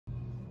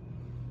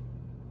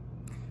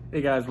Hey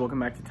guys, welcome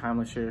back to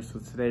Timeless Share. So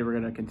today we're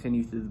going to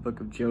continue through the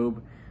book of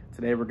Job.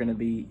 Today we're going to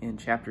be in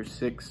chapter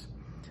 6.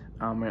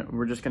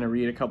 We're just going to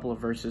read a couple of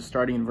verses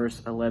starting in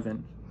verse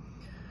 11.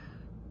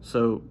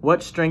 So,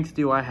 what strength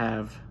do I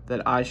have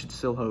that I should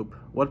still hope?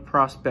 What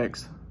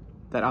prospects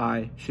that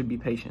I should be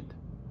patient?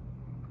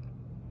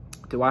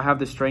 Do I have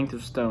the strength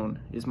of stone?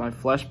 Is my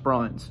flesh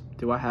bronze?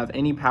 Do I have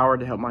any power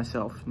to help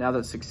myself now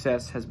that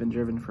success has been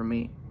driven from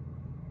me?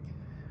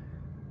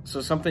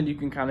 So something you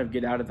can kind of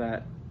get out of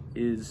that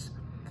is,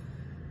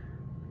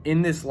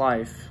 in this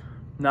life,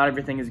 not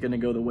everything is going to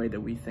go the way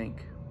that we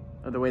think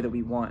or the way that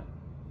we want.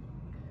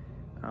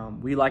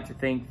 We like to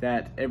think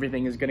that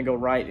everything is going to go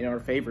right in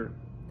our favor.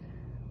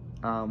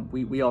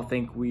 We all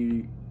think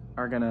we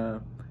are going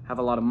to have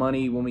a lot of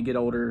money when we get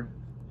older.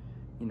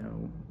 You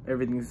know,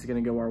 everything's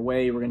going to go our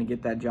way. We're going to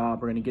get that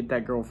job. We're going to get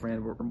that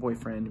girlfriend or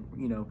boyfriend.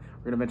 You know,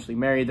 we're going to eventually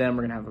marry them.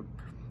 We're going to have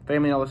a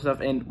family and all this stuff.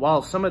 And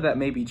while some of that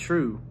may be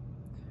true,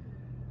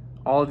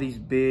 all of these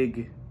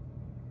big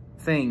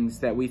things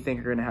that we think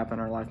are going to happen in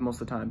our life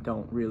most of the time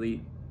don't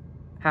really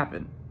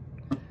happen.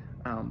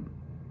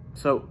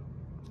 So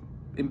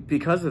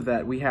because of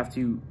that, we have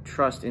to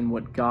trust in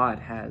what God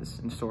has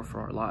in store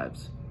for our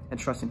lives and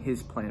trust in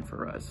His plan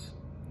for us.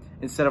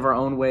 Instead of our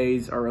own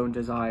ways, our own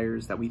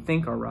desires that we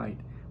think are right,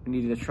 we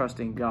need to trust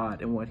in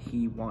God and what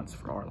He wants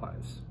for our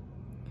lives.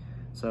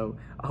 So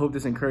I hope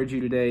this encouraged you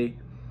today.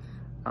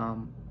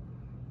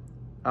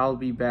 I'll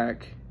be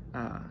back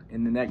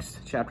in the next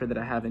chapter that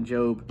I have in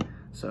Job.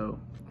 So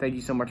thank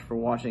you so much for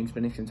watching,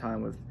 spending some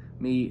time with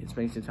me, and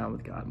spending some time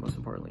with God, most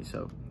importantly.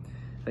 So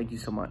thank you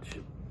so much.